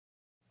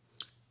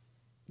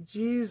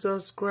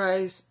Jesus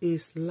Christ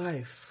is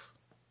life.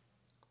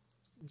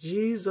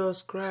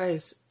 Jesus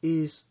Christ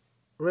is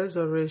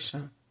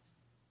resurrection.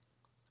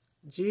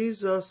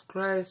 Jesus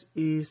Christ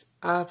is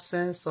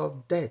absence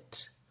of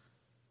death.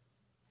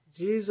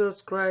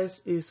 Jesus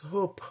Christ is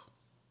hope.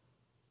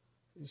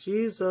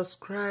 Jesus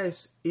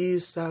Christ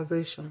is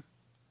salvation.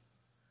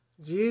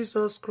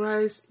 Jesus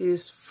Christ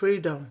is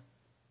freedom.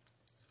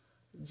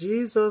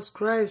 Jesus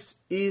Christ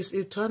is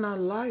eternal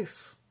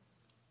life.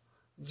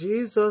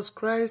 Jesus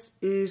Christ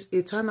is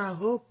eternal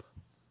hope.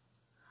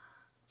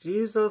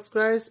 Jesus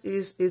Christ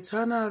is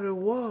eternal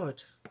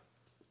reward.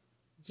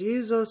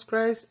 Jesus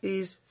Christ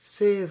is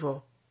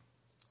favor.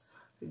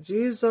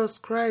 Jesus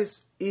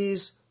Christ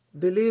is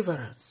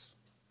deliverance.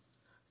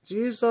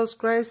 Jesus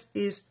Christ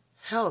is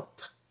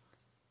health.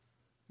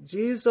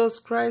 Jesus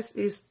Christ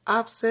is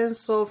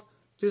absence of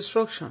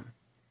destruction.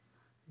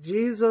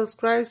 Jesus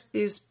Christ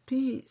is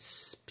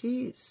peace,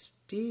 peace,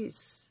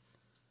 peace.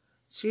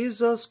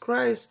 Jesus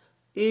Christ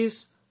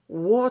is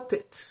worth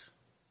it.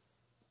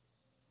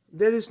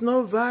 There is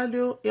no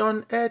value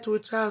on earth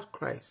without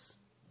Christ.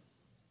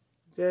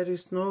 There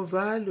is no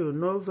value,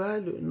 no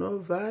value, no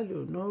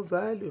value, no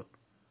value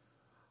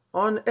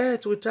on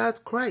earth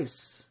without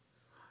Christ.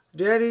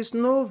 There is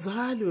no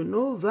value,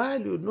 no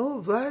value, no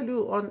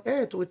value on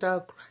earth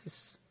without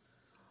Christ.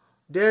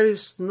 There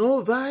is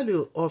no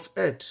value of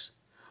earth.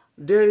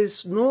 There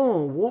is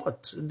no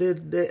worth.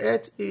 The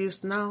earth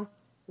is now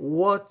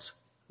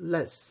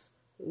worthless.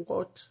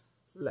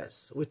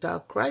 Worthless.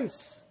 Without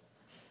Christ.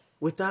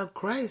 Without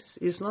Christ,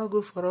 it's not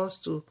good for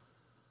us to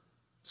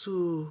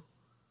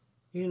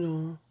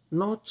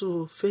not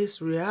to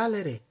face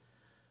reality.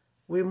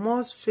 We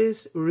must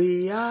face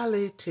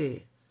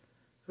reality.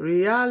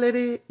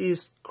 Reality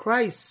is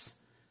Christ,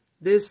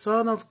 the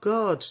Son of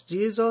God,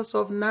 Jesus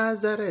of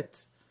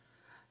Nazareth.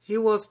 He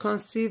was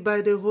conceived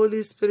by the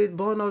Holy Spirit,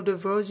 born of the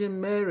Virgin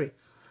Mary,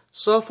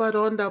 suffered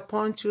under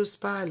Pontius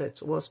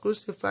Pilate, was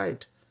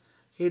crucified.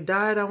 He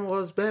died and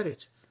was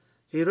buried.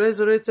 He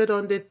resurrected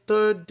on the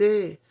third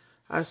day,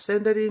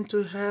 ascended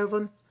into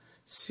heaven,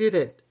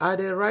 seated at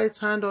the right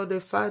hand of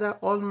the Father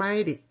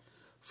Almighty.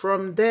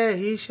 From there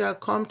he shall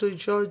come to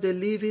judge the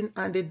living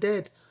and the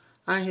dead,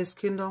 and his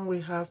kingdom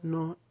will have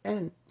no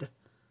end.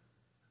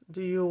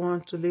 Do you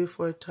want to live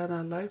for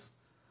eternal life?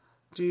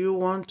 Do you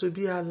want to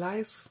be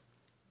alive?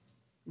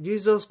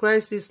 Jesus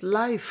Christ is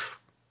life.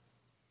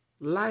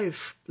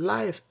 Life,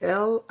 life,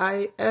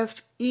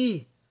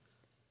 L-I-F-E.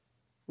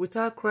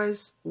 Without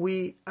Christ,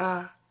 we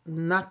are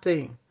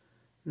nothing.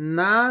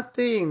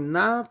 Nothing,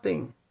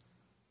 nothing.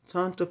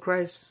 Turn to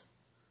Christ.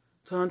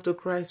 Turn to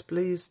Christ,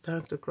 please.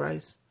 Turn to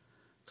Christ.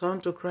 Turn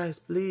to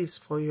Christ, please,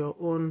 for your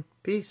own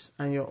peace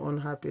and your own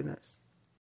happiness.